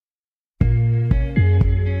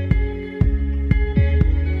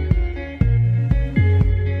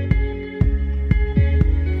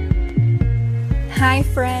Hi,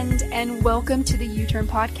 friend, and welcome to the U-Turn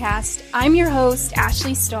Podcast. I'm your host,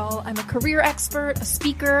 Ashley Stahl. I'm a career expert, a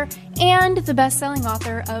speaker, and the best-selling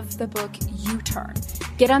author of the book U-Turn.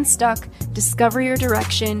 Get unstuck, discover your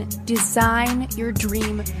direction, design your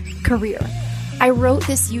dream career. I wrote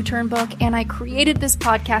this U-Turn book, and I created this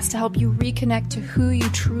podcast to help you reconnect to who you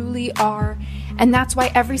truly are. And that's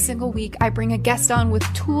why every single week I bring a guest on with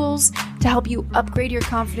tools to help you upgrade your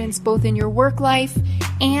confidence both in your work life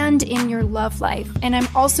and in your love life. And I'm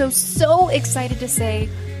also so excited to say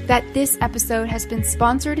that this episode has been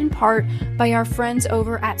sponsored in part by our friends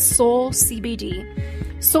over at Soul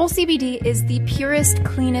CBD. Soul CBD is the purest,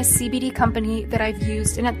 cleanest CBD company that I've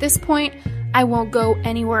used, and at this point, I won't go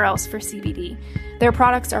anywhere else for CBD. Their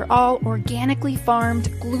products are all organically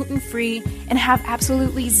farmed, gluten-free, and have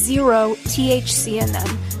absolutely zero THC in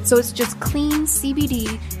them. So it's just clean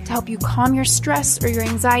CBD to help you calm your stress or your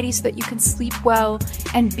anxiety so that you can sleep well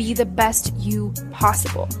and be the best you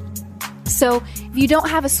possible. So if you don't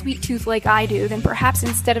have a sweet tooth like I do, then perhaps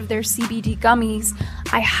instead of their CBD gummies,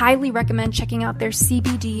 I highly recommend checking out their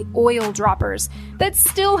CBD oil droppers that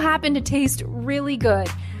still happen to taste really good.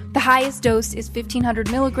 The highest dose is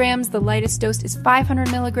 1,500 milligrams, the lightest dose is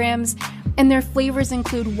 500 milligrams, and their flavors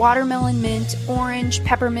include watermelon mint, orange,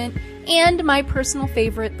 peppermint, and my personal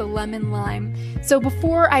favorite, the lemon lime. So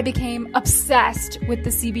before I became obsessed with the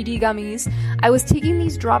CBD gummies, I was taking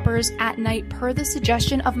these droppers at night per the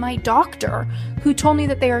suggestion of my doctor, who told me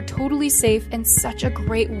that they are totally safe and such a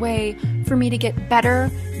great way for me to get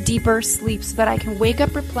better, deeper sleep so that I can wake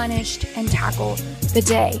up replenished and tackle the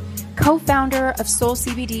day. Co-founder of Soul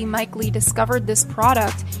CBD, Mike Lee, discovered this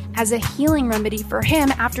product as a healing remedy for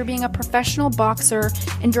him after being a professional boxer,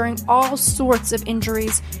 enduring all sorts of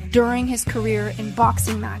injuries during his career in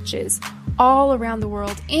boxing matches all around the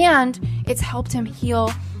world. And it's helped him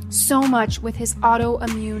heal so much with his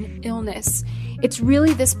autoimmune illness. It's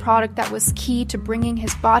really this product that was key to bringing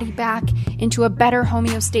his body back into a better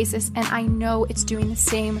homeostasis, and I know it's doing the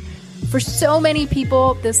same for so many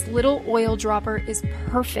people. This little oil dropper is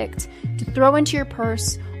perfect to throw into your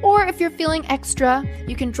purse, or if you're feeling extra,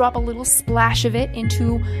 you can drop a little splash of it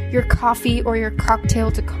into your coffee or your cocktail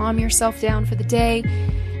to calm yourself down for the day.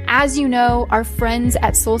 As you know, our friends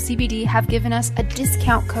at Soul CBD have given us a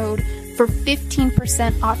discount code for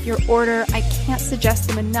 15% off your order. I can't suggest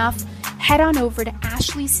them enough. Head on over to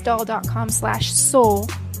ashleystahl.com/soul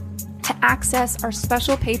to access our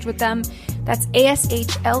special page with them. That's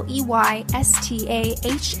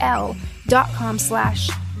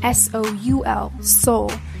ASHLEYSTAHL.com/SOUL,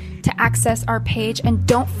 soul, to access our page. And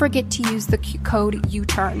don't forget to use the code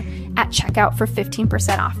U-TURN at checkout for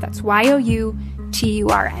 15% off. That's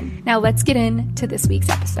YOUTURN. Now let's get into this week's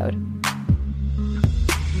episode.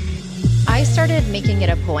 I started making it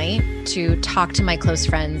a point to talk to my close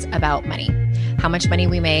friends about money, how much money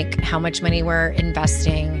we make, how much money we're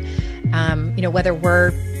investing, whether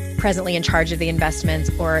we're presently in charge of the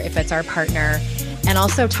investments or if it's our partner. And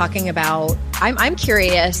also talking about, I'm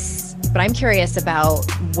curious about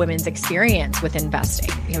women's experience with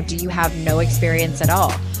investing. Do you have no experience at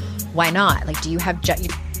all? Why not? Do you have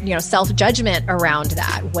self-judgment around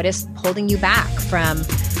that? What is holding you back from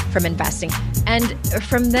investing? And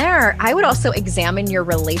from there, I would also examine your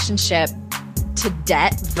relationship to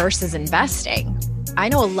debt versus investing. I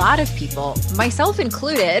know a lot of people, myself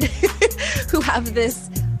included, who have this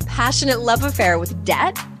passionate love affair with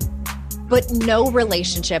debt, but no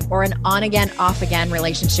relationship or an on-again, off-again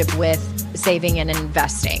relationship with saving and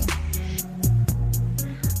investing.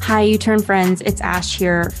 Hi, U-Turn friends. It's Ash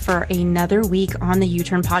here for another week on the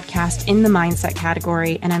U-Turn podcast in the mindset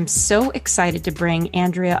category. And I'm so excited to bring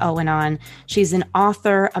Andrea Owen on. She's an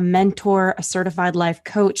author, a mentor, a certified life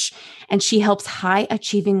coach, and she helps high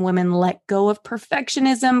achieving women let go of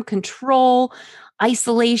perfectionism, control,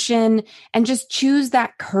 isolation, and just choose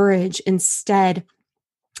that courage instead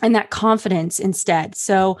and that confidence instead.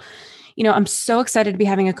 So, I'm so excited to be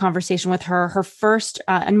having a conversation with her. Her first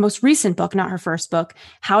and most recent book, not her first book,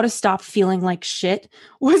 How to Stop Feeling Like Shit,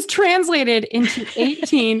 was translated into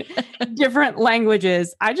 18 different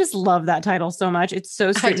languages. I just love that title so much. It's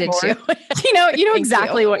so straightforward. I did too. You know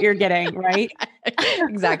exactly what you're getting, right?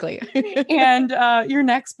 Exactly. And your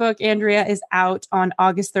next book, Andrea, is out on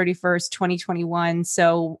August 31st, 2021.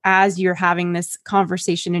 So as you're having this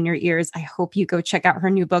conversation in your ears, I hope you go check out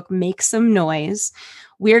her new book, Make Some Noise.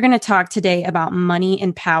 We're going to talk today about money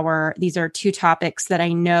and power. These are two topics that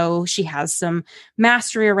I know she has some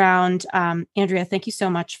mastery around. Andrea, thank you so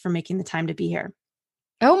much for making the time to be here.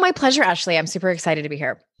 Oh, my pleasure, Ashley. I'm super excited to be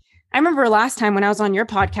here. I remember last time when I was on your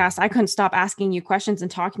podcast, I couldn't stop asking you questions and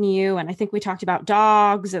talking to you. And I think we talked about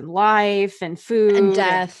dogs and life and food and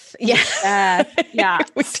death. Death. Yeah.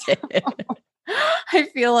 We did. I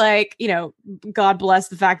feel like, God bless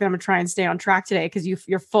the fact that I'm going to try and stay on track today because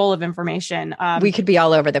you're full of information. We could be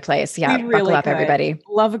all over the place. Yeah. We Buckle really up, could. everybody.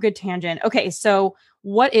 Love a good tangent. Okay. So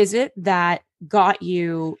what is it that got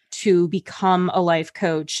you to become a life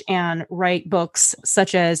coach and write books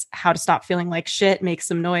such as How to Stop Feeling Like Shit, Make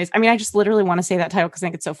Some Noise? I mean, I just literally want to say that title because I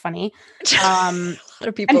think it's so funny. A lot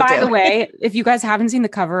of people and by do. the way, if you guys haven't seen the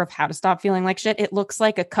cover of How to Stop Feeling Like Shit, it looks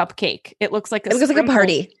like a cupcake. It looks like a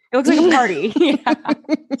party. It looks like a party.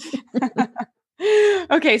 Yeah.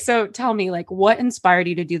 Okay, so tell me, what inspired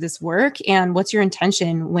you to do this work, and what's your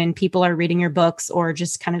intention when people are reading your books or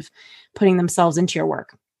just kind of putting themselves into your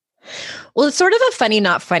work? Well, it's sort of a funny,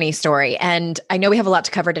 not funny story. And I know we have a lot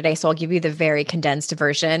to cover today, so I'll give you the very condensed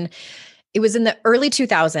version. It was in the early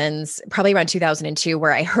 2000s, probably around 2002,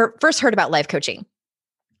 where I first heard about life coaching.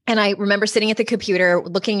 And I remember sitting at the computer,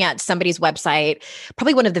 looking at somebody's website,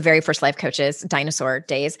 probably one of the very first life coaches, dinosaur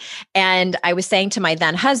days. And I was saying to my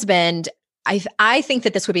then husband, I think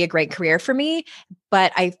that this would be a great career for me,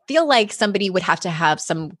 but I feel like somebody would have to have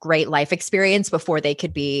some great life experience before they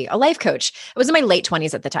could be a life coach. I was in my late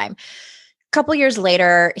 20s at the time. A couple years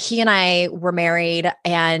later, he and I were married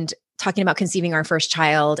and talking about conceiving our first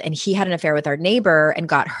child. And he had an affair with our neighbor and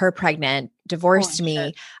got her pregnant, divorced me.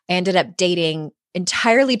 Shit. I ended up dating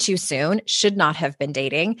entirely too soon, should not have been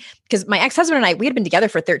dating, because my ex-husband and I, we had been together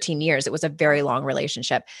for 13 years. It was a very long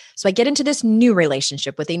relationship. So I get into this new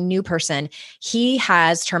relationship with a new person. He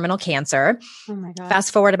has terminal cancer. Oh my God.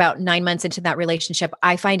 Fast forward about 9 months into that relationship,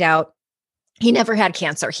 I find out he never had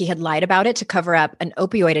cancer. He had lied about it to cover up an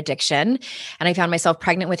opioid addiction. And I found myself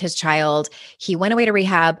pregnant with his child. He went away to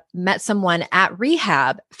rehab, met someone at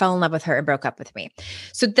rehab, fell in love with her, and broke up with me.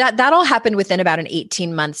 So that all happened within about an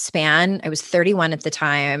 18-month span. I was 31 at the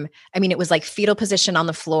time. I mean, it was like fetal position on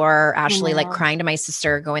the floor, Ashley, like crying to my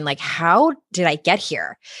sister, going like, how did I get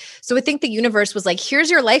here? So I think the universe was like,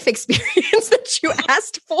 here's your life experience that you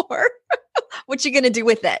asked for. What you going to do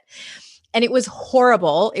with it? And it was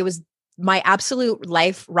horrible. It was my absolute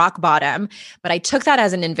life rock bottom, but I took that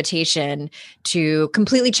as an invitation to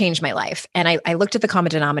completely change my life. And I looked at the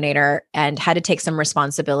common denominator and had to take some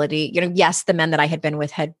responsibility. Yes, the men that I had been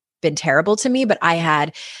with had been terrible to me, but I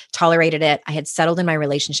had tolerated it. I had settled in my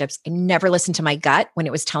relationships. I never listened to my gut when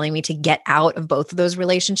it was telling me to get out of both of those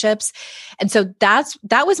relationships. And so that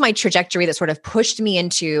was my trajectory that sort of pushed me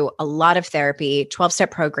into a lot of therapy,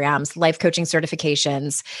 12-step programs, life coaching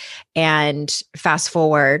certifications. And fast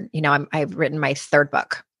forward, I've written my third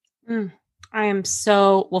book. I am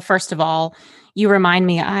first of all, you remind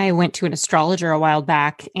me, I went to an astrologer a while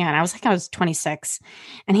back and I was 26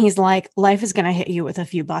 and he's like, life is going to hit you with a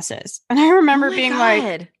few buses. And I remember being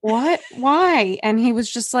like, what, why? And he was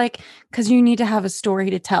just like, cause you need to have a story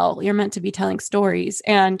to tell. You're meant to be telling stories.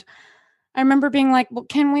 And I remember being like, well,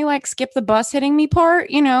 can we skip the bus hitting me part?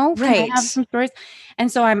 Can I have some stories? And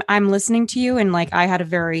so I'm listening to you and I had a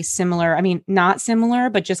very similar, not similar,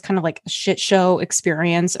 but just kind of a shit show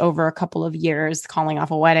experience over a couple of years, calling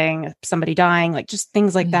off a wedding, somebody dying, just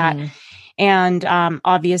things like that. And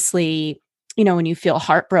obviously, when you feel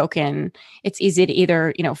heartbroken, it's easy to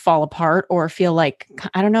either, fall apart or feel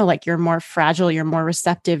you're more fragile, you're more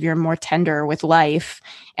receptive, you're more tender with life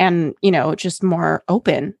and, just more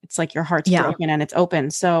open. It's like your heart's broken and it's open.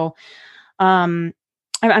 So,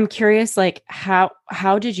 I'm curious,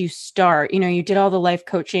 how did you start? You did all the life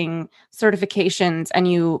coaching certifications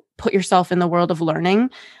and you put yourself in the world of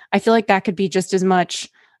learning. I feel like that could be just as much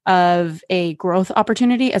of a growth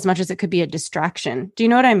opportunity as much as it could be a distraction. Do you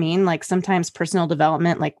know what I mean? Sometimes personal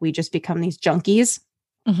development, we just become these junkies.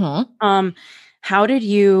 How did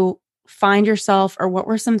you find yourself, or what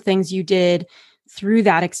were some things you did through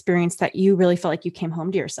that experience that you really felt like you came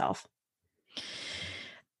home to yourself?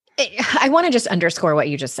 I want to just underscore what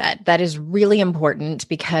you just said. That is really important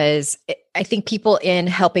because I think people in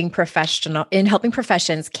helping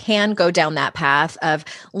professions can go down that path of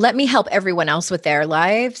let me help everyone else with their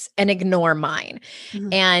lives and ignore mine.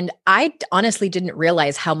 And I honestly didn't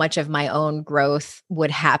realize how much of my own growth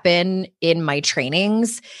would happen in my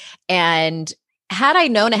trainings. And had I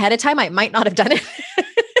known ahead of time, I might not have done it.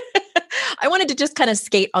 I wanted to just kind of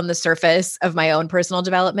skate on the surface of my own personal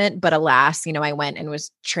development, but alas, I went and was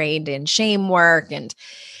trained in shame work, and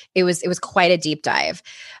it was quite a deep dive.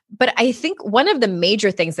 But I think one of the major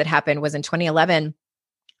things that happened was in 2011,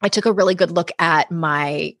 I took a really good look at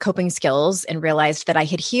my coping skills and realized that I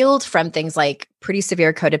had healed from things like pretty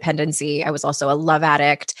severe codependency. I was also a love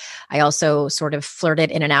addict. I also sort of flirted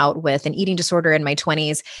in and out with an eating disorder in my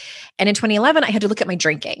 20s. And in 2011, I had to look at my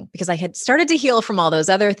drinking because I had started to heal from all those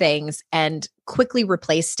other things and quickly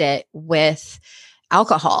replaced it with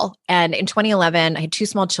alcohol. And in 2011, I had 2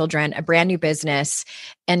 small children, a brand new business,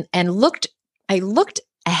 and I looked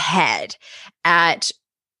ahead at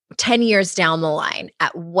 10 years down the line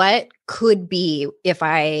at what could be if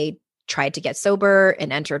I tried to get sober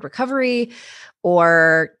and entered recovery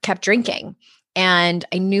or kept drinking. And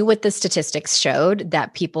I knew what the statistics showed,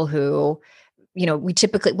 that people who, we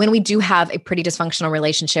typically, when we do have a pretty dysfunctional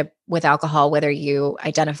relationship with alcohol, whether you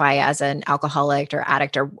identify as an alcoholic or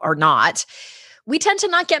addict or not, we tend to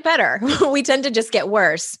not get better. We tend to just get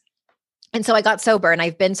worse. And so I got sober, and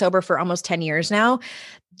I've been sober for almost 10 years now.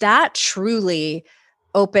 That truly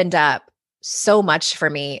opened up so much for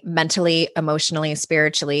me mentally, emotionally,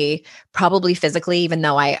 spiritually, probably physically, even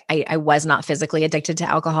though I was not physically addicted to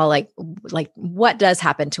alcohol, like what does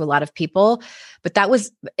happen to a lot of people. But that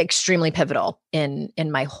was extremely pivotal in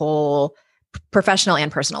my whole professional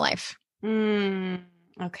and personal life.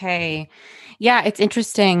 Okay. Yeah, it's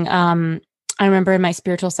interesting. I remember in my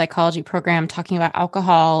spiritual psychology program talking about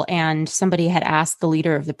alcohol, and somebody had asked the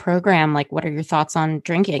leader of the program, like, what are your thoughts on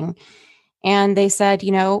drinking? And they said,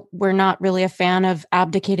 we're not really a fan of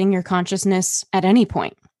abdicating your consciousness at any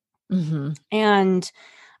point. Mm-hmm. And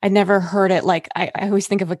I'd never heard it like, I always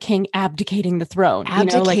think of a king abdicating the throne.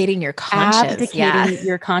 Abdicating your conscience. Abdicating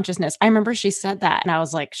your consciousness. I remember she said that, and I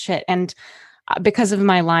was like, shit. And because of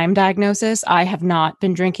my Lyme diagnosis, I have not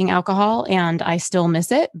been drinking alcohol, and I still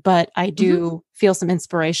miss it. But I do feel some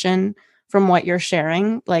inspiration from what you're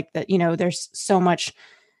sharing, like that, there's so much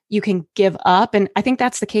you can give up. And I think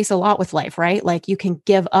that's the case a lot with life, right? Like you can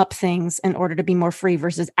give up things in order to be more free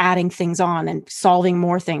versus adding things on and solving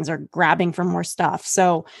more things or grabbing for more stuff.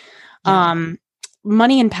 So,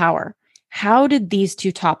 money and power. How did these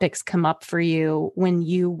 2 topics come up for you when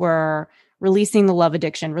you were releasing the love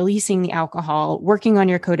addiction, releasing the alcohol, working on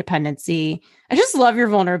your codependency? I just love your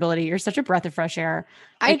vulnerability. You're such a breath of fresh air.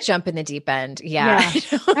 I jump in the deep end. Yeah.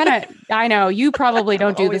 I know you probably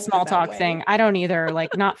don't do the small talk thing. I don't either.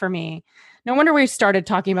 Like, not for me. No wonder we started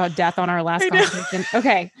talking about death on our last conversation.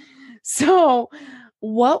 Okay. So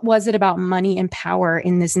what was it about money and power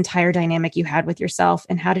in this entire dynamic you had with yourself?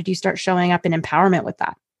 And how did you start showing up in empowerment with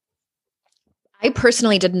that? I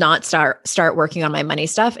personally did not start working on my money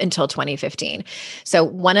stuff until 2015. So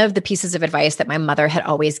one of the pieces of advice that my mother had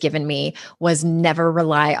always given me was never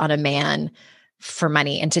rely on a man for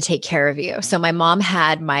money and to take care of you. So my mom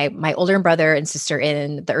had my older brother and sister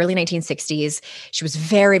in the early 1960s. She was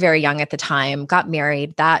very, very young at the time, got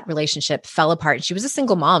married. That relationship fell apart. She was a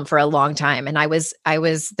single mom for a long time. And I was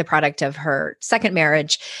the product of her second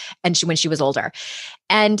marriage, and when she was older.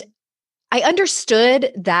 And I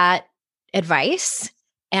understood that advice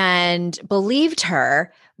and believed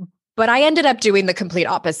her, but I ended up doing the complete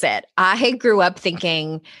opposite. I grew up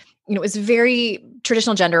thinking, it was very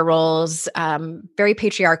traditional gender roles, very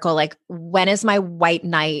patriarchal. Like, when is my white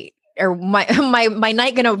knight or my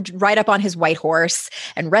knight going to ride up on his white horse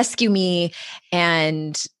and rescue me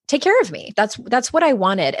and take care of me? That's what I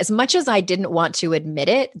wanted. As much as I didn't want to admit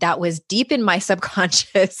it, that was deep in my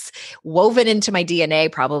subconscious, woven into my DNA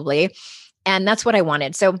probably. And that's what I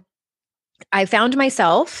wanted. So I found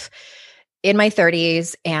myself in my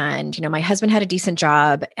 30s, and, my husband had a decent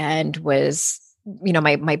job and was,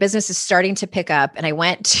 my business is starting to pick up. And I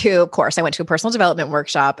went to a personal development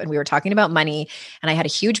workshop, and we were talking about money, and I had a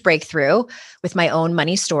huge breakthrough with my own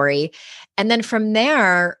money story. And then from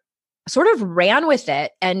there, sort of ran with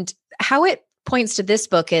it. And how it points to this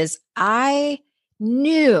book is I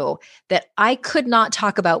knew that I could not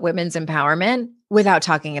talk about women's empowerment without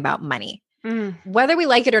talking about money. Whether we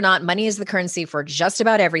like it or not, money is the currency for just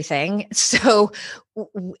about everything. So,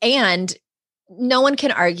 and no one can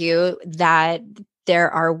argue that there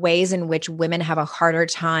are ways in which women have a harder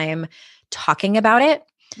time talking about it.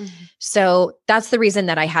 So that's the reason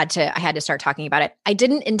that I had to start talking about it. I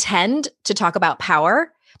didn't intend to talk about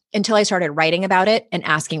power until I started writing about it and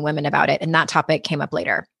asking women about it. And that topic came up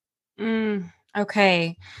later.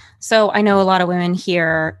 Okay. So I know a lot of women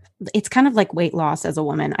here, it's kind of like weight loss as a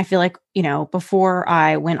woman. I feel like, before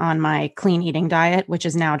I went on my clean eating diet, which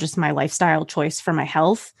is now just my lifestyle choice for my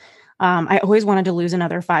health, I always wanted to lose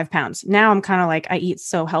another 5 pounds. Now I'm kind of like, I eat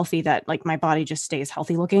so healthy that like my body just stays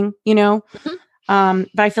healthy looking,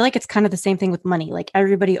 But I feel like it's kind of the same thing with money. Like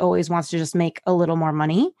everybody always wants to just make a little more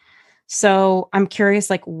money. So I'm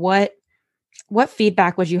curious, like what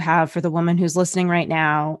feedback would you have for the woman who's listening right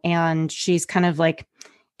now, and she's kind of like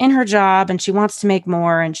in her job and she wants to make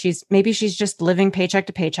more, and maybe she's just living paycheck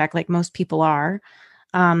to paycheck like most people are,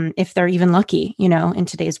 if they're even lucky, in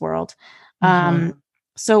today's world.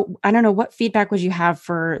 So I don't know, what feedback would you have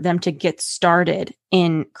for them to get started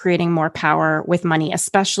in creating more power with money,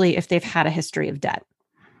 especially if they've had a history of debt?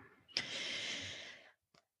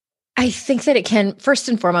 I think that it can, first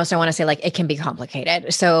and foremost, I want to say it can be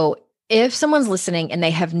complicated. So if someone's listening and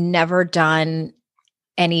they have never done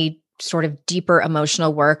any sort of deeper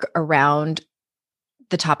emotional work around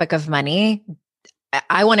the topic of money,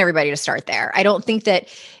 I want everybody to start there. I don't think that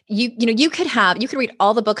you could read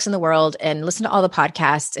all the books in the world and listen to all the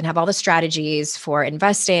podcasts and have all the strategies for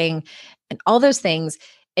investing and all those things.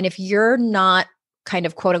 And if you're not kind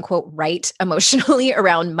of quote unquote right emotionally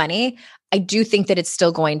around money, I do think that it's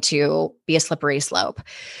still going to be a slippery slope.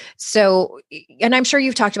 So, and I'm sure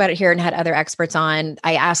you've talked about it here and had other experts on.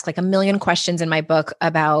 I ask a million questions in my book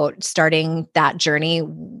about starting that journey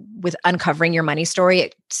with uncovering your money story.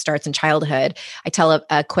 It starts in childhood. I tell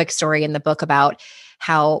a quick story in the book about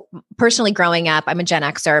how personally growing up, I'm a Gen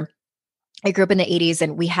Xer. I grew up in the 80s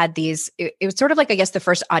and we had these, it was sort of I guess the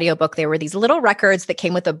first audiobook. There were these little records that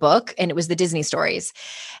came with a book, and it was the Disney stories.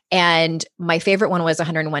 And my favorite one was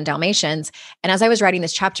 101 Dalmatians. And as I was writing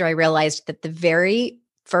this chapter, I realized that the very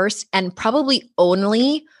first and probably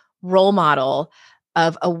only role model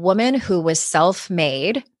of a woman who was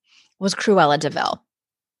self-made was Cruella de Vil.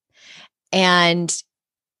 And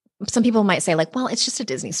some people might say well, it's just a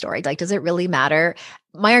Disney story. Does it really matter?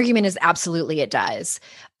 My argument is absolutely it does.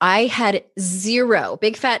 I had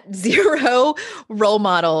big fat zero role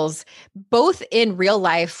models, both in real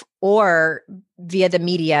life or via the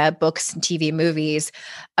media, books and TV movies,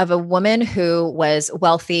 of a woman who was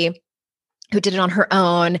wealthy, who did it on her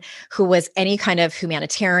own, who was any kind of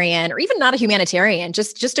humanitarian, or even not a humanitarian,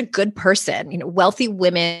 just a good person. Wealthy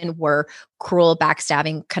women were cruel,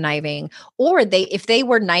 backstabbing, conniving, or if they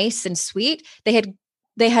were nice and sweet, they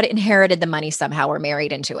had inherited the money somehow or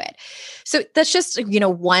married into it. So that's just,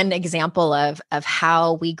 one example of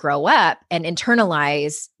how we grow up and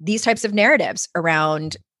internalize these types of narratives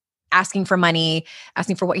around asking for money,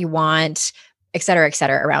 asking for what you want, et cetera,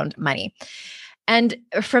 around money. And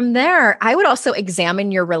from there, I would also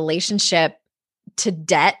examine your relationship to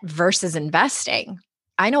debt versus investing.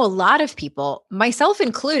 I know a lot of people, myself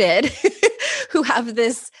included, who have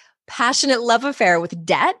this passionate love affair with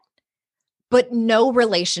debt, but no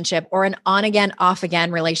relationship or an on-again,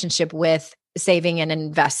 off-again relationship with saving and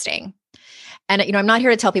investing. And, I'm not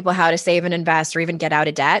here to tell people how to save and invest or even get out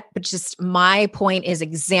of debt, but just my point is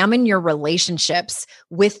examine your relationships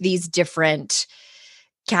with these different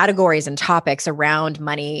categories and topics around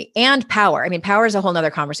money and power. I mean, power is a whole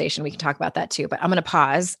nother conversation. We can talk about that too, but I'm going to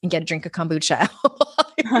pause and get a drink of kombucha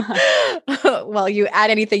while you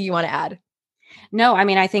add anything you want to add. No, I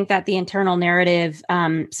mean, I think that the internal narrative,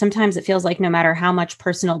 sometimes it feels like no matter how much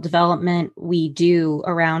personal development we do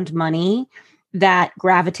around money, that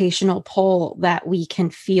gravitational pull that we can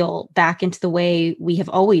feel back into the way we have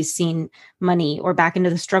always seen money, or back into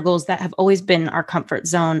the struggles that have always been our comfort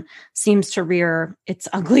zone, seems to rear its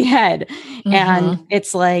ugly head. Mm-hmm. And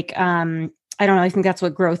it's I don't know, I think that's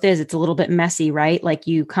what growth is. It's a little bit messy, right?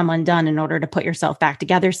 You come undone in order to put yourself back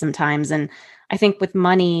together sometimes. And I think with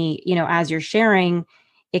money, as you're sharing,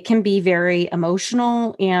 it can be very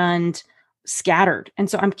emotional and scattered. And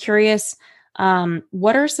so I'm curious,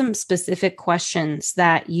 what are some specific questions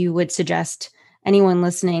that you would suggest anyone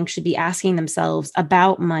listening should be asking themselves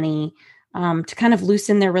about money, to kind of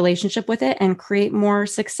loosen their relationship with it and create more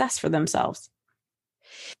success for themselves?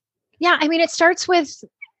 Yeah, I mean, it starts with,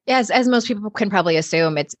 as most people can probably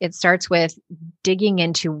assume, it starts with digging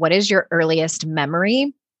into what is your earliest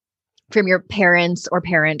memory from your parents or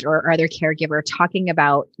parent or other caregiver talking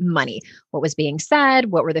about money. What was being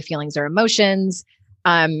said? What were the feelings or emotions?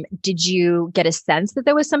 Did you get a sense that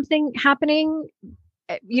there was something happening?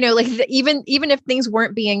 Even if things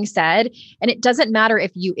weren't being said, and it doesn't matter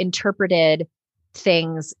if you interpreted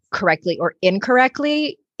things correctly or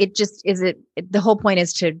incorrectly. It just the whole point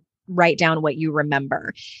is to write down what you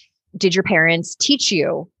remember. Did your parents teach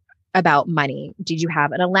you about money? Did you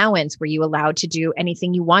have an allowance? Were you allowed to do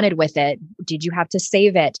anything you wanted with it? Did you have to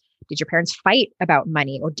save it? Did your parents fight about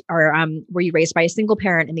money, or were you raised by a single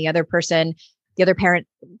parent and the other parent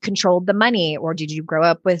controlled the money? Or did you grow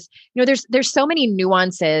up with, there's so many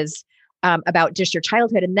nuances about just your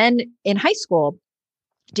childhood. And then in high school,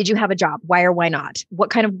 did you have a job? Why or why not?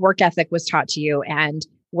 What kind of work ethic was taught to you? And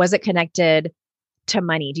was it connected to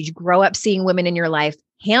money? Did you grow up seeing women in your life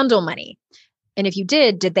handle money? And if you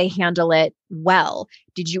did they handle it well?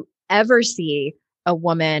 Did you ever see a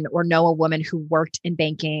woman or know a woman who worked in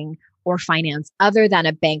banking or finance other than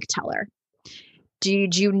a bank teller?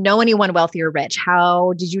 Did you know anyone wealthy or rich?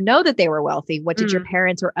 How did you know that they were wealthy? What did your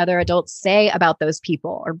parents or other adults say about those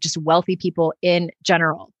people, or just wealthy people in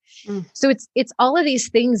general? So it's all of these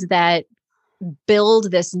things that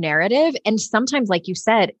build this narrative. And sometimes, like you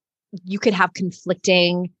said, you could have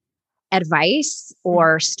conflicting advice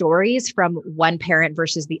or stories from one parent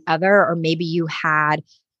versus the other, or maybe you had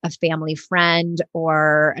a family friend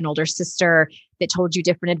or an older sister that told you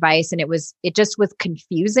different advice, and it just was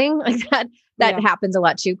confusing. Like that happens a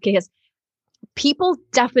lot too, because people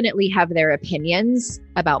definitely have their opinions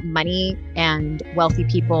about money and wealthy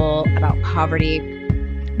people, about poverty.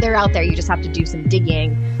 They're out there. You just have to do some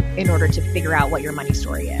digging in order to figure out what your money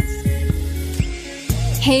story is.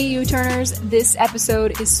 Hey U-Turners, this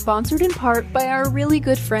episode is sponsored in part by our really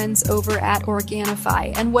good friends over at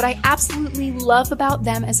Organifi. And what I absolutely love about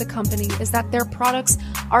them as a company is that their products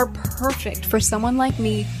are perfect for someone like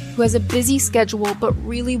me who has a busy schedule but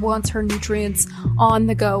really wants her nutrients on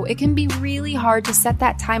the go. It can be really hard to set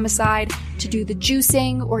that time aside to do the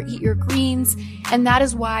juicing or eat your greens, and that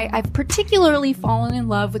is why I've particularly fallen in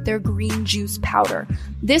love with their green juice powder.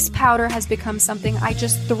 This powder has become something I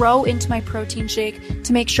just throw into my protein shake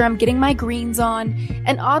to make sure I'm getting my greens on,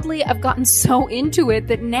 and oddly, I've gotten so into it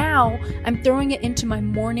that now I'm throwing it into my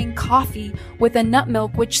morning coffee with a nut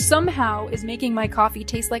milk, which somehow is making my coffee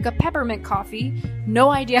taste like a peppermint coffee. No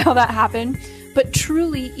idea how that happened. But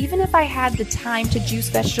truly, even if I had the time to juice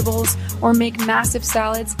vegetables or make massive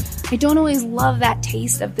salads, I don't always love that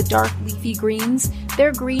taste of the dark leafy greens.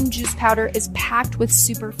 Their green juice powder is packed with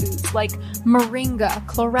superfoods like moringa,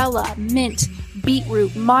 chlorella, mint,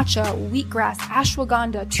 beetroot, matcha, wheatgrass,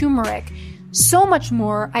 ashwagandha, turmeric. So much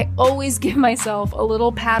more. I always give myself a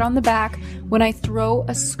little pat on the back when I throw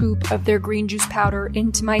a scoop of their green juice powder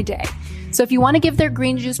into my day. So if you want to give their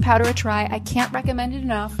green juice powder a try, I can't recommend it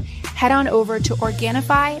enough. Head on over to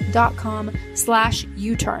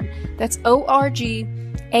Organifi.com/U-turn. That's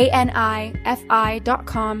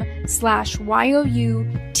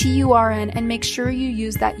ORGANIFI.com/YOUTURN, and make sure you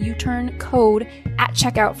use that U-turn code at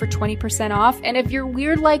checkout for 20% off. And if you're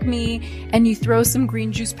weird like me and you throw some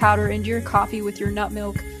green juice powder into your coffee with your nut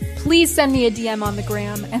milk, please send me a DM on the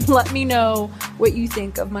gram and let me know what you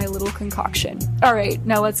think of my little concoction. All right,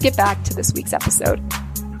 now let's get back to this week's episode.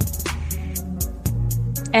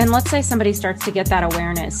 And let's say somebody starts to get that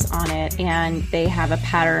awareness on it and they have a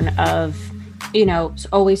pattern of,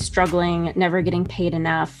 always struggling, never getting paid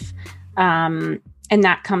enough. And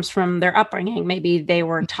that comes from their upbringing. Maybe they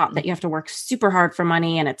were taught that you have to work super hard for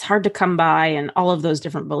money and it's hard to come by, and all of those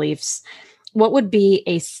different beliefs. What would be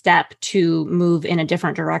a step to move in a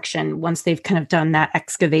different direction once they've kind of done that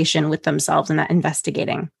excavation with themselves and that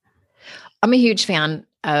investigating? I'm a huge fan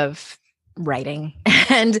of writing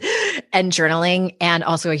and journaling, and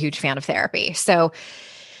also a huge fan of therapy. So,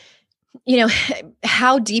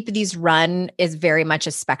 how deep these run is very much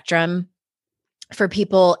a spectrum for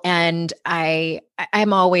people. And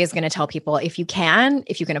I'm always going to tell people, if you can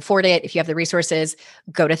afford it, if you have the resources,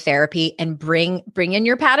 go to therapy and bring in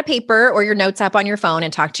your pad of paper or your notes app on your phone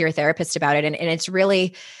and talk to your therapist about it. And it's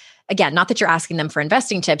really, again, not that you're asking them for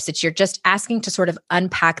investing tips, it's you're just asking to sort of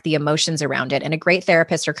unpack the emotions around it. And a great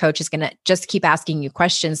therapist or coach is going to just keep asking you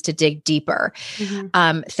questions to dig deeper.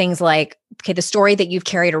 Mm-hmm. Things like, okay, the story that you've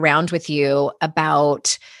carried around with you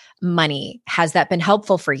about money, has that been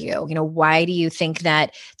helpful for you? Why do you think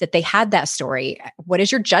that they had that story? What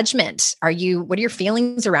is your judgment? What are your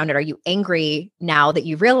feelings around it? Are you angry now that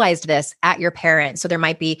you realized this at your parents? So there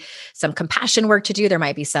might be some compassion work to do. There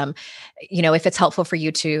might be some, if it's helpful for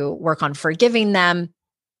you to work on forgiving them.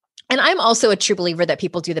 And I'm also a true believer that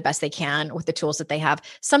people do the best they can with the tools that they have.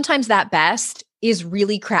 Sometimes that best is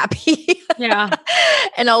really crappy. Yeah.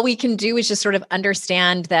 And all we can do is just sort of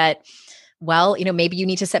understand that, well, maybe you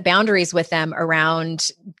need to set boundaries with them around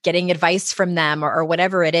getting advice from them or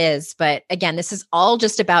whatever it is. But again, this is all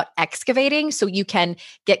just about excavating so you can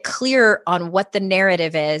get clear on what the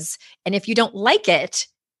narrative is. And if you don't like it,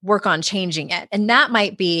 work on changing it. And that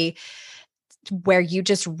might be where you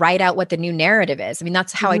just write out what the new narrative is. I mean,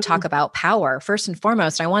 that's how I talk about power. First and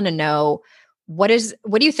foremost, I want to know, what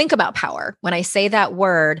do you think about power? When I say that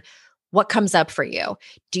word, what comes up for you?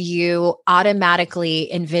 Do you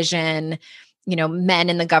automatically envision, men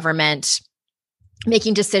in the government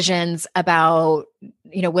making decisions about,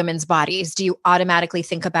 women's bodies? Do you automatically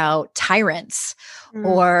think about tyrants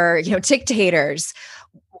or, dictators?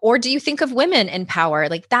 Or do you think of women in power?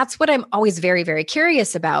 Like, that's what I'm always very, very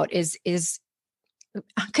curious about is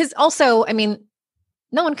because also, I mean,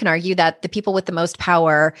 no one can argue that the people with the most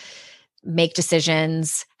power make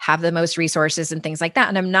decisions, have the most resources and things like that.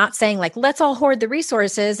 And I'm not saying like, let's all hoard the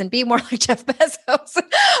resources and be more like Jeff Bezos.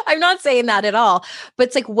 I'm not saying that at all. But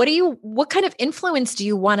it's like, what kind of influence do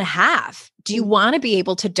you want to have? Do you want to be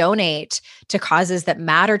able to donate to causes that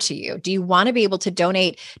matter to you? Do you want to be able to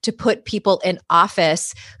donate to put people in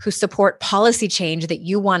office who support policy change that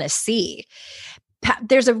you want to see?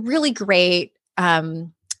 There's a really great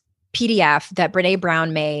PDF that Brene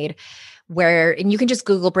Brown made and you can just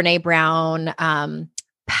Google Brene Brown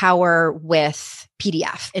power with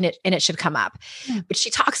PDF and it should come up. But she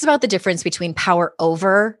talks about the difference between power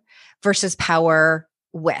over versus power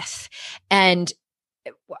with. And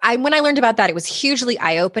when I learned about that, it was hugely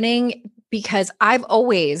eye-opening because I've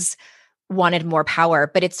always wanted more power,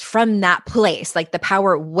 but it's from that place, like the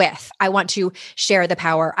power with. I want to share the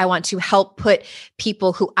power. I want to help put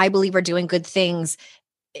people who I believe are doing good things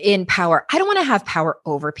in power. I don't want to have power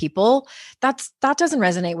over people. That doesn't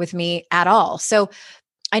resonate with me at all. So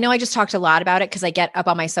I know I just talked a lot about it because I get up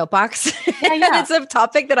on my soapbox. Yeah. And it's a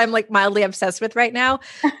topic that I'm like mildly obsessed with right now.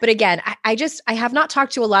 But again, I have not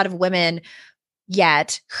talked to a lot of women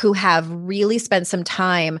yet who have really spent some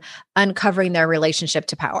time uncovering their relationship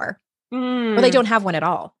to power, or they don't have one at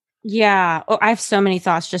all. Yeah. Oh, I have so many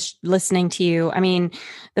thoughts just listening to you. I mean,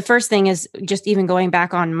 the first thing is just even going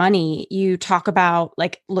back on money. You talk about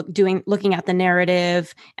like looking at the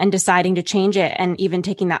narrative and deciding to change it, and even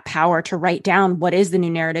taking that power to write down what is the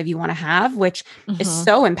new narrative you want to have, which is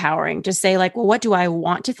so empowering. Just say like, well, what do I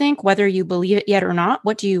want to think? Whether you believe it yet or not,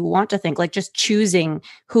 what do you want to think? Like just choosing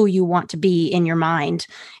who you want to be in your mind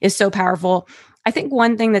is so powerful. I think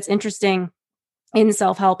one thing that's interesting in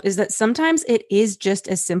self-help is that sometimes it is just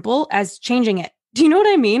as simple as changing it. Do you know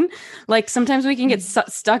what I mean? Like sometimes we can get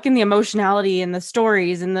stuck in the emotionality and the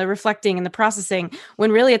stories and the reflecting and the processing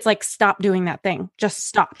when really it's like, stop doing that thing. Just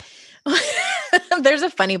stop. There's a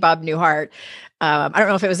funny Bob Newhart. I don't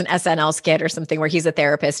know if it was an SNL skit or something where he's a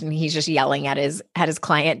therapist and he's just yelling at his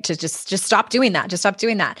client to just stop doing that. Just stop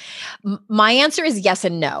doing that. My answer is yes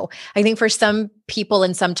and no. I think for some people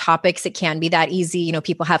in some topics, it can be that easy. You know,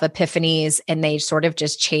 people have epiphanies and they sort of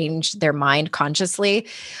just change their mind consciously.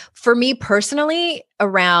 For me personally,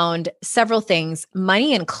 around several things,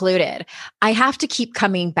 money included, I have to keep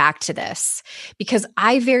coming back to this because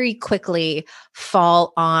I very quickly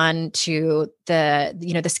fall on to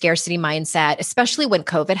the scarcity mindset, especially when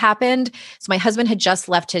COVID happened. So my husband had just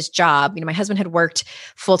left his job. You know, my husband had worked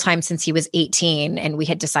full-time since he was 18, and we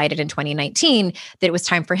had decided in 2019 that it was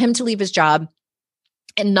time for him to leave his job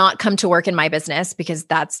and not come to work in my business because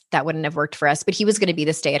that wouldn't have worked for us, but he was going to be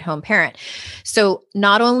the stay-at-home parent. So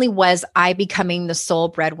not only was I becoming the sole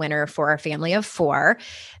breadwinner for our family of 4,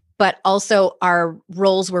 but also our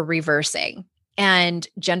roles were reversing. And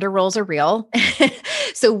gender roles are real.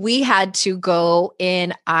 So we had to go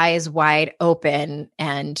in eyes wide open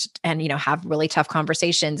and have really tough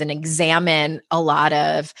conversations and examine a lot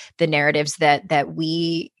of the narratives that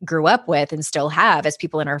we grew up with and still have as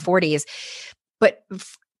people in our 40s. But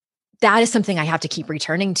that is something I have to keep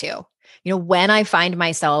returning to. You know, when I find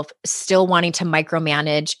myself still wanting to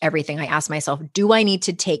micromanage everything, I ask myself, do I need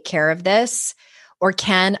to take care of this? Or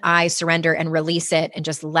can I surrender and release it and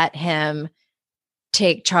just let him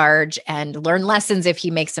take charge and learn lessons if he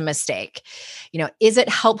makes a mistake? You know, is it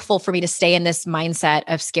helpful for me to stay in this mindset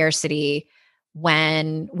of scarcity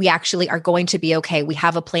when we actually are going to be okay? We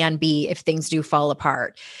have a plan B if things do fall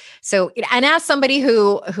apart. So, and as somebody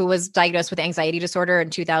who was diagnosed with anxiety disorder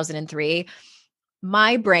in 2003,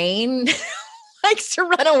 my brain likes to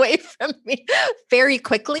run away from me very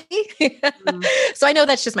quickly. So I know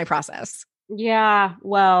that's just my process. Yeah.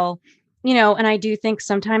 Well, you know, and I do think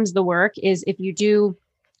sometimes the work is if you do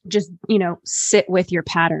just, sit with your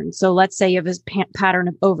pattern. So let's say you have this pattern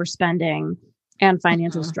of overspending and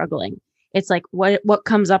financial struggling. It's like, what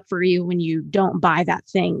comes up for you when you don't buy that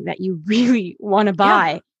thing that you really want to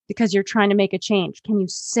buy because you're trying to make a change? Can you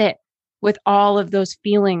sit with all of those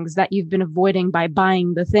feelings that you've been avoiding by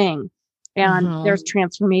buying the thing? And there's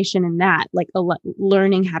transformation in that, like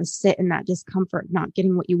learning how to sit in that discomfort, not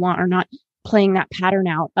getting what you want or not playing that pattern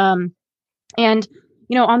out. And,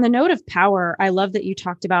 on the note of power, I love that you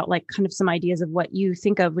talked about like kind of some ideas of what you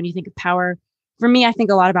think of when you think of power. For me, I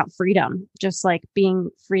think a lot about freedom, just like being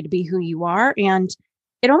free to be who you are. And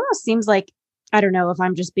it almost seems like, I don't know if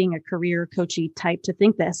I'm just being a career coachy type to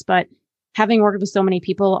think this, but having worked with so many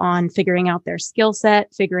people on figuring out their skill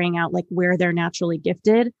set, figuring out like where they're naturally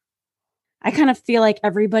gifted, I kind of feel like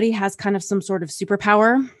everybody has kind of some sort of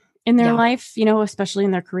superpower in their life, especially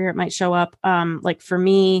in their career, it might show up. Like for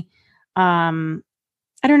me,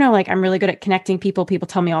 I don't know, like I'm really good at connecting people. People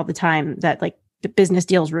tell me all the time that like the business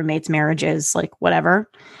deals, roommates, marriages, like whatever.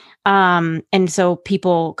 And so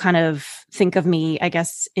people kind of think of me, I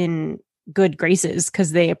guess, in good graces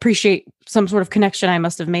because they appreciate some sort of connection I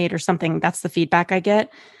must have made or something. That's the feedback I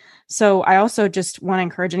get. So I also just want to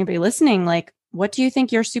encourage anybody listening, like, what do you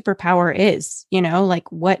think your superpower is?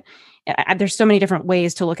 There's so many different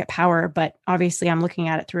ways to look at power, but obviously I'm looking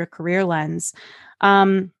at it through a career lens.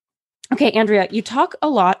 Okay, Andrea, you talk a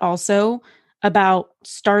lot also about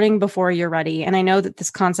starting before you're ready. And I know that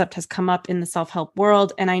this concept has come up in the self-help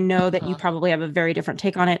world, and I know that you probably have a very different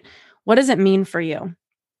take on it. What does it mean for you?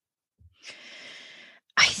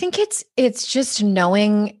 I think it's just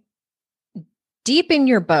knowing deep in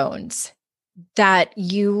your bones that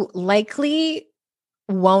you likely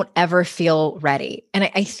won't ever feel ready.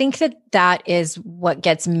 And I think that is what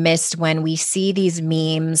gets missed when we see these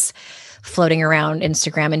memes floating around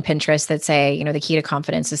Instagram and Pinterest that say, the key to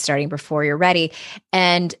confidence is starting before you're ready.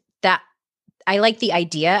 And that I like the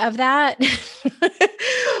idea of that.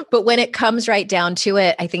 But when it comes right down to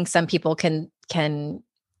it, I think some people can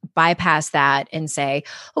bypass that and say,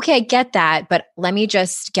 okay, I get that, but let me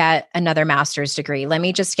just get another master's degree. Let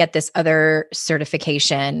me just get this other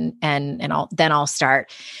certification and then I'll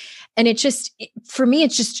start. And for me,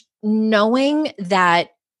 it's just knowing that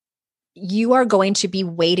you are going to be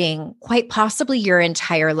waiting quite possibly your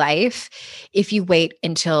entire life if you wait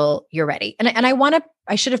until you're ready. And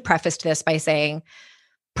I should have prefaced this by saying,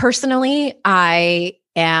 personally, I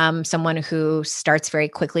am someone who starts very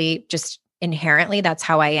quickly, just inherently, that's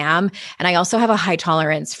how I am. And I also have a high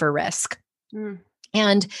tolerance for risk.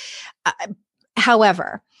 And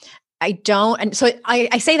however, I don't. And so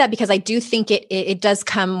I say that because I do think it does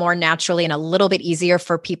come more naturally and a little bit easier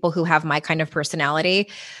for people who have my kind of personality.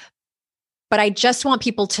 But I just want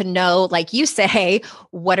people to know, like you say,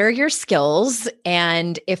 what are your skills?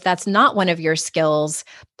 And if that's not one of your skills,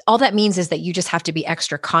 all that means is that you just have to be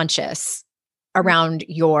extra conscious around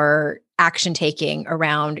your action taking,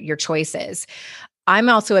 around your choices. I'm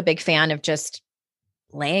also a big fan of just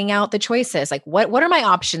laying out the choices. Like, what are my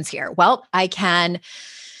options here? Well, I can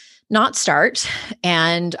not start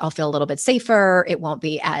and I'll feel a little bit safer. It won't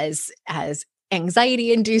be as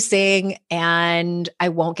anxiety inducing and I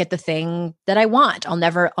won't get the thing that I want. I'll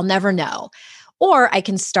never know. Or I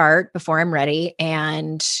can start before I'm ready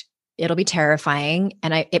and it'll be terrifying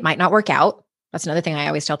and it might not work out. That's another thing I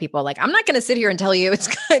always tell people, like, I'm not going to sit here and tell you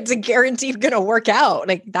it's a guaranteed going to work out.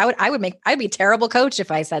 Like I'd be a terrible coach if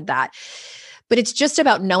I said that. But it's just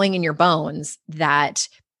about knowing in your bones that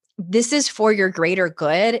this is for your greater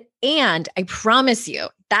good. And I promise you,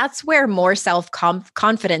 that's where more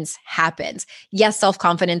self-confidence happens. Yes,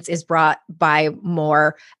 self-confidence is brought by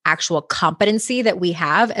more actual competency that we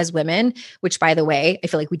have as women, which, by the way, I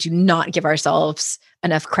feel like we do not give ourselves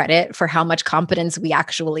enough credit for how much competence we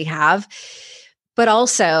actually have. But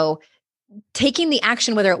also, taking the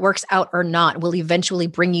action, whether it works out or not, will eventually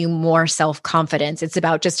bring you more self-confidence. It's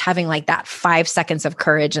about just having like that 5 seconds of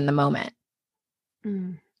courage in the moment.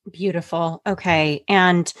 Beautiful. Okay.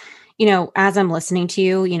 And, as I'm listening to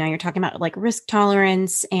you, you're talking about like risk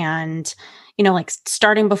tolerance and, like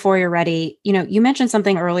starting before you're ready. You mentioned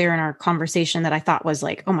something earlier in our conversation that I thought was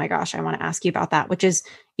like, oh my gosh, I want to ask you about that, which is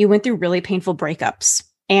you went through really painful breakups,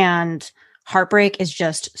 and heartbreak is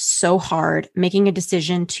just so hard. Making a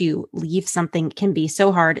decision to leave something can be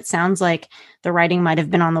so hard. It sounds like the writing might have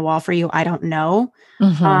been on the wall for you. I don't know.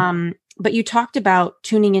 But you talked about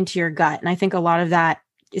tuning into your gut. And I think a lot of that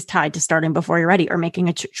is tied to starting before you're ready or making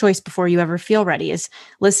a choice before you ever feel ready, is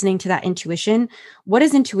listening to that intuition. What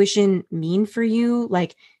does intuition mean for you?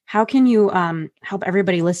 Like, how can you help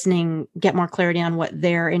everybody listening get more clarity on what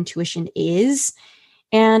their intuition is?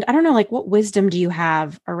 And I don't know, like, what wisdom do you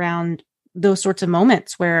have around those sorts of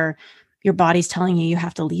moments where your body's telling you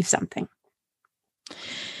have to leave something?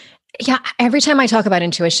 Yeah. Every time I talk about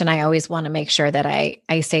intuition, I always want to make sure that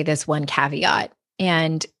I say this one caveat.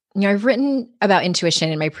 And, I've written about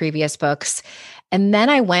intuition in my previous books. And then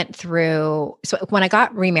I went through, so when I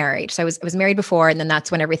got remarried, so I was married before, and then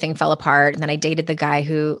that's when everything fell apart. And then I dated the guy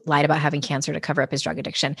who lied about having cancer to cover up his drug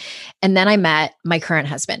addiction. And then I met my current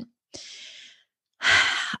husband.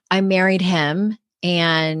 I married him,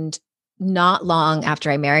 and not long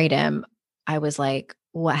after I married him, I was like,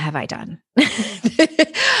 what have I done?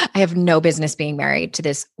 I have no business being married to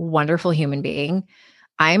this wonderful human being.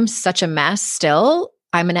 I'm such a mess still.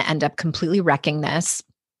 I'm going to end up completely wrecking this.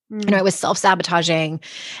 I was self-sabotaging,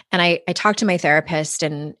 and I talked to my therapist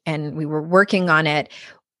and we were working on it.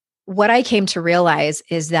 What I came to realize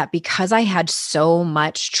is that because I had so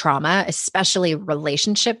much trauma, especially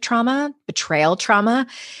relationship trauma, betrayal trauma,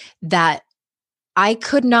 that I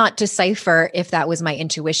could not decipher if that was my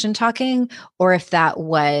intuition talking or if that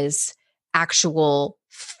was actual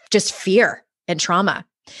just fear and trauma.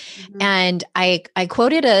 Mm-hmm. And I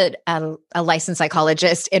quoted a licensed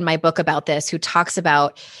psychologist in my book about this, who talks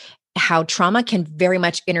about how trauma can very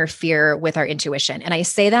much interfere with our intuition. And I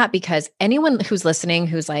say that because anyone who's listening,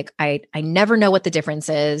 who's like, I never know what the difference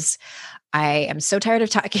is. I am so tired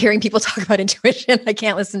of hearing people talk about intuition. I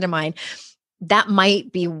can't listen to mine. That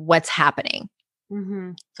might be what's happening.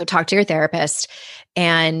 Mm-hmm. So talk to your therapist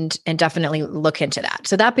and definitely look into that.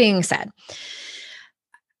 So that being said,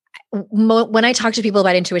 when I talk to people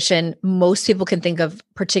about intuition, most people can think of,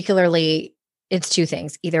 particularly, it's two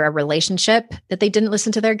things: either a relationship that they didn't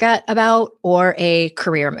listen to their gut about, or a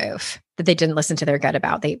career move that they didn't listen to their gut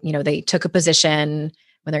about. They took a position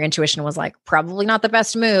when their intuition was like, probably not the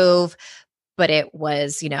best move, but it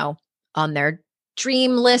was, on their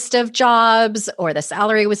dream list of jobs, or the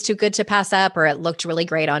salary was too good to pass up, or it looked really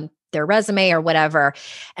great on their resume or whatever.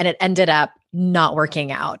 And it ended up not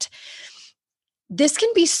working out. This can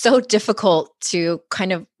be so difficult to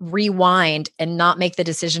kind of rewind and not make the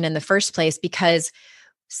decision in the first place, because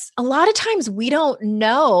a lot of times we don't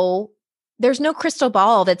know. There's no crystal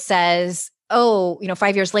ball that says, oh,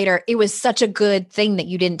 5 years later, it was such a good thing that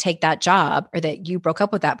you didn't take that job, or that you broke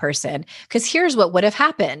up with that person, because here's what would have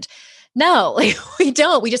happened. No, we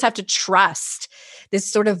don't. We just have to trust, this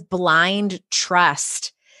sort of blind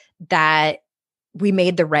trust that we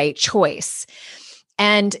made the right choice.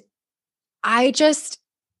 And I just,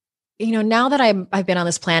 now that I've been on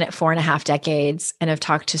this planet 4.5 decades and have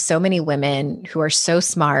talked to so many women who are so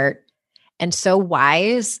smart and so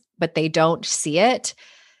wise, but they don't see it,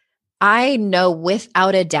 I know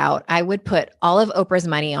without a doubt, I would put all of Oprah's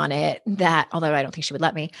money on it, that, although I don't think she would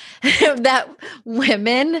let me, that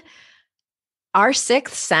women, our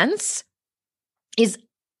sixth sense is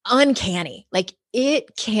uncanny. Like,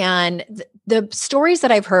 it can, the stories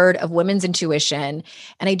that I've heard of women's intuition,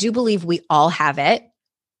 and I do believe we all have it.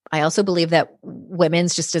 I also believe that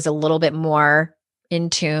women's just is a little bit more in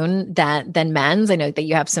tune than men's. I know that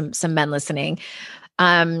you have some men listening.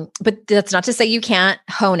 But that's not to say you can't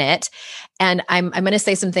hone it. And I'm going to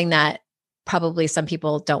say something that probably some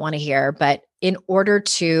people don't want to hear, but in order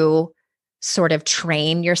to sort of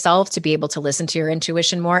train yourself to be able to listen to your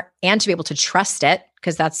intuition more and to be able to trust it,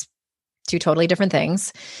 because that's two totally different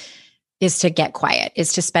things, is to get quiet,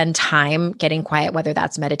 is to spend time getting quiet, whether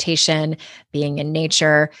that's meditation, being in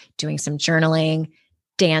nature, doing some journaling,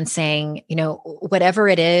 dancing, whatever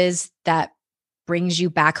it is that brings you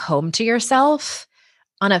back home to yourself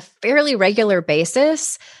on a fairly regular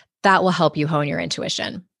basis, that will help you hone your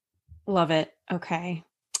intuition. Love it. Okay.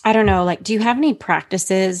 I don't know, do you have any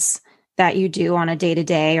practices that you do on a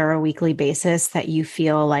day-to-day or a weekly basis that you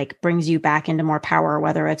feel like brings you back into more power,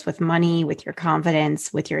 whether it's with money, with your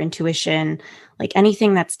confidence, with your intuition,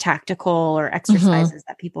 anything that's tactical or exercises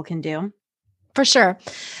that people can do? For sure.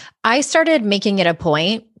 I started making it a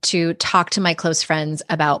point to talk to my close friends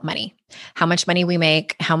about money, how much money we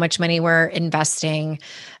make, how much money we're investing,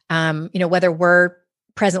 whether we're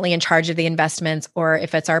presently in charge of the investments or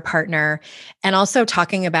if it's our partner. And also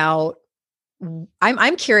talking about,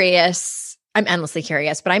 I'm curious, I'm endlessly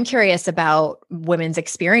curious, but I'm curious about women's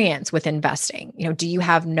experience with investing. Do you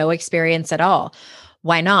have no experience at all?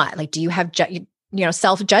 Why not? Do you have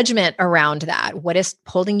self-judgment around that? What is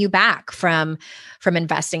holding you back from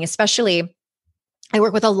investing? Especially, I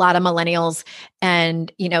work with a lot of millennials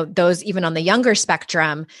and, those even on the younger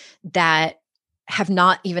spectrum that have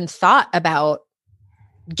not even thought about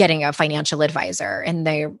getting a financial advisor. And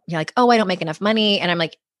they're like, oh, I don't make enough money. And I'm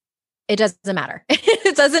like, it doesn't matter.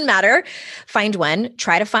 It doesn't matter. Find one,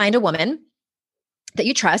 try to find a woman that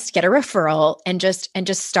you trust, get a referral, and just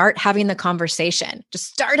start having the conversation. Just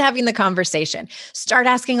start having the conversation. Start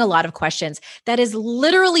asking a lot of questions. That is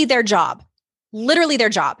literally their job. Literally their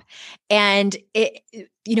job. And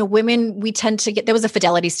women, we tend to get, there was a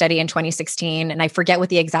Fidelity study in 2016, and I forget what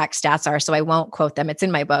the exact stats are, so I won't quote them. It's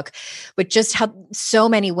in my book, but just how so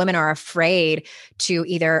many women are afraid to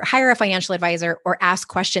either hire a financial advisor or ask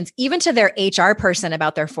questions, even to their HR person,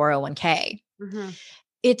 about their 401k. Mm-hmm.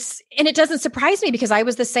 It doesn't surprise me, because I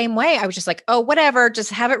was the same way. I was just like, oh, whatever,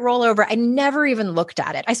 just have it roll over. I never even looked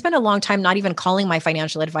at it. I spent a long time not even calling my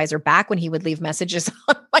financial advisor back when he would leave messages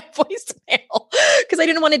on my voicemail, because I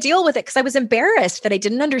didn't want to deal with it, because I was embarrassed that I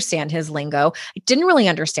didn't understand his lingo. I didn't really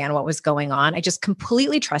understand what was going on. I just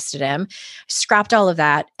completely trusted him, scrapped all of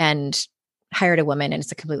that, and hired a woman, and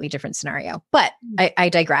it's a completely different scenario. But I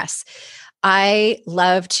digress. I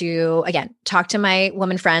love to, again, talk to my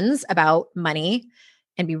woman friends about money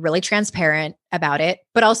and be really transparent about it.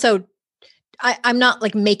 But also, I'm not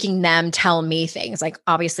like making them tell me things, like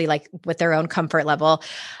obviously like with their own comfort level.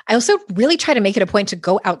 I also really try to make it a point to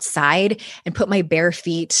go outside and put my bare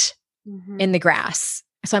feet in the grass.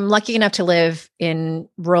 So I'm lucky enough to live in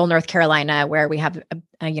rural North Carolina where we have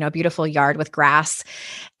a beautiful yard with grass.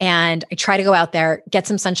 And I try to go out there, get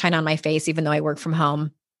some sunshine on my face, even though I work from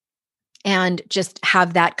home, and just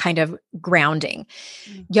have that kind of grounding.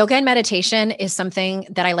 Yoga and meditation is something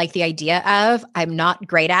that I like the idea of. I'm not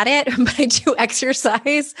great at it, but I do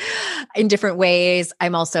exercise in different ways.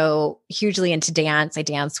 I'm also hugely into dance. I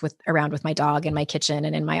dance around with my dog in my kitchen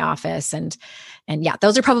and in my office. And yeah,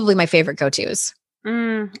 those are probably my favorite go-tos.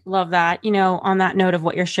 Love that. On that note of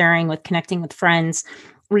what you're sharing with connecting with friends,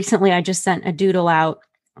 recently I just sent a doodle out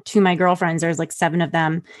to my girlfriends. There's like 7 of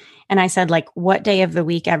them. And I said, like, what day of the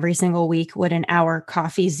week, every single week, would an hour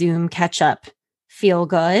coffee Zoom catch up feel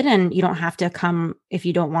good? And you don't have to come if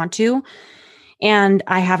you don't want to. And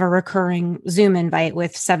I have a recurring Zoom invite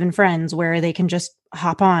with 7 friends where they can just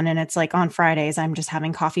hop on. And it's like on Fridays, I'm just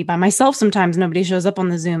having coffee by myself. Sometimes nobody shows up on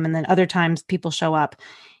the Zoom. And then other times people show up.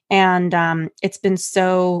 And it's been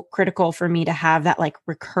so critical for me to have that like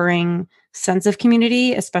recurring sense of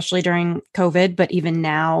community, especially during COVID, but even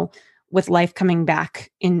now with life coming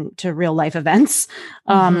back into real life events,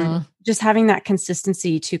 just having that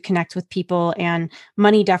consistency to connect with people. And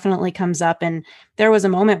money definitely comes up. And there was a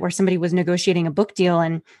moment where somebody was negotiating a book deal,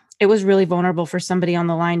 and it was really vulnerable for somebody on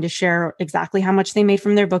the line to share exactly how much they made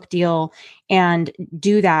from their book deal and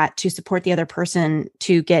do that to support the other person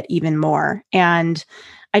to get even more. And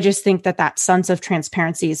I just think that sense of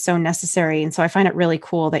transparency is so necessary. And so I find it really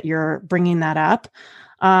cool that you're bringing that up.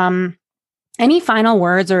 Any final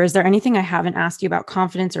words, or is there anything I haven't asked you about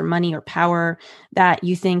confidence or money or power that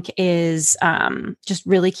you think is just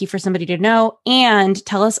really key for somebody to know? And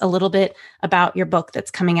tell us a little bit about your book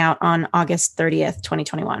that's coming out on August 30th,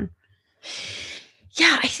 2021.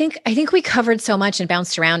 Yeah, I think we covered so much and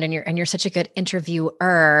bounced around, and you're such a good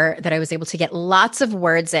interviewer that I was able to get lots of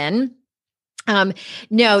words in.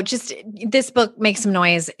 No, just this book, Make Some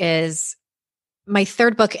Noise, is my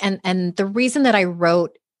 3rd book. And the reason that I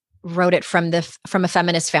wrote it from a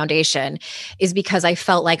feminist foundation is because I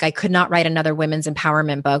felt like I could not write another women's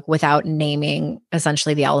empowerment book without naming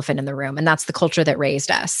essentially the elephant in the room. And that's the culture that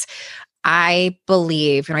raised us. I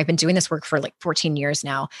believe, I've been doing this work for like 14 years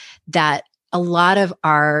now, that a lot of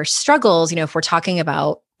our struggles, if we're talking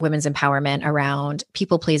about women's empowerment around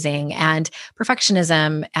people pleasing and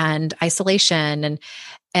perfectionism and isolation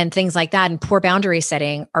and things like that, and poor boundary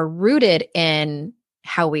setting, are rooted in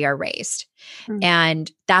how we are raised.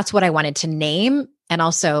 And that's what I wanted to name. And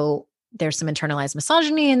also there's some internalized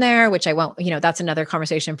misogyny in there, which I won't, that's another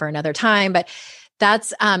conversation for another time, but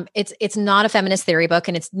that's, it's not a feminist theory book,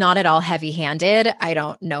 and it's not at all heavy-handed. I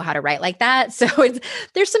don't know how to write like that. So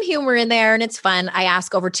there's some humor in there, and it's fun. I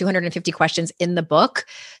ask over 250 questions in the book.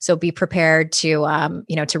 So be prepared to,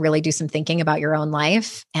 to really do some thinking about your own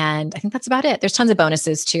life. And I think that's about it. There's tons of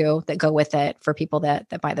bonuses too that go with it for people that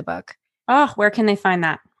buy the book. Oh, where can they find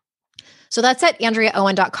that? So that's at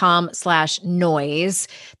AndreaOwen.com/noise.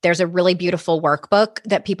 There's a really beautiful workbook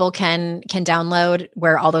that people can download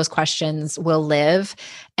where all those questions will live,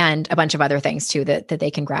 and a bunch of other things too that they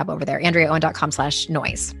can grab over there.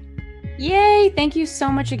 AndreaOwen.com/noise. Yay. Thank you so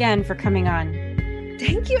much again for coming on.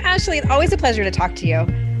 Thank you, Ashley. It's always a pleasure to talk to you.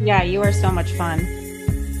 Yeah, you are so much fun.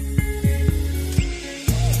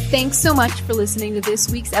 Thanks so much for listening to this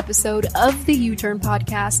week's episode of the U-Turn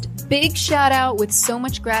Podcast. Big shout out with so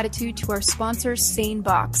much gratitude to our sponsor,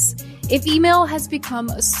 SaneBox. If email has become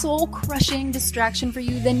a soul-crushing distraction for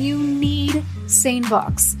you, then you need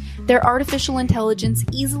SaneBox. Their artificial intelligence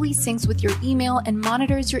easily syncs with your email and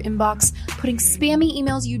monitors your inbox, putting spammy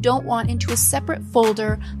emails you don't want into a separate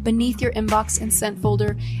folder beneath your inbox and sent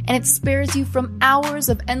folder, and it spares you from hours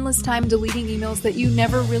of endless time deleting emails that you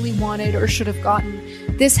never really wanted or should have gotten.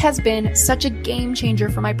 This has been such a game changer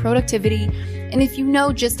for my productivity, and if you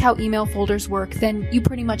know just how email folders work, then you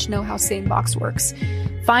pretty much know how SaneBox works.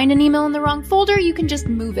 Find an email in the wrong folder, you can just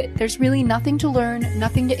move it. There's really nothing to learn,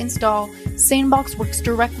 nothing to install. SaneBox works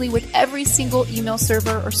directly with every single email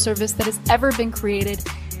server or service that has ever been created.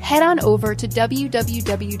 Head on over to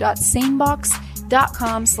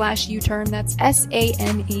www.sanebox.com/U-turn. That's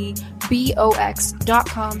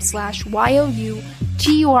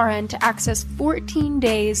SaneBox.com/YOUTURN to access 14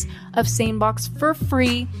 days of SaneBox for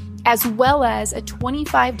free, as well as a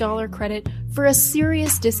 $25 credit for a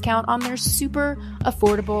serious discount on their super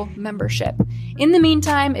affordable membership. In the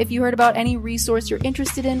meantime, if you heard about any resource you're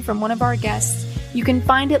interested in from one of our guests, you can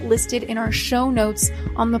find it listed in our show notes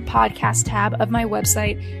on the podcast tab of my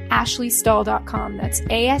website, ashleystahl.com. That's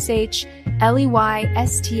ASHLEYSTAHL.com. LEYSTAHL.com.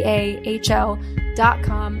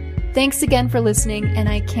 Thanks again for listening, and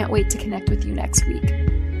I can't wait to connect with you next week.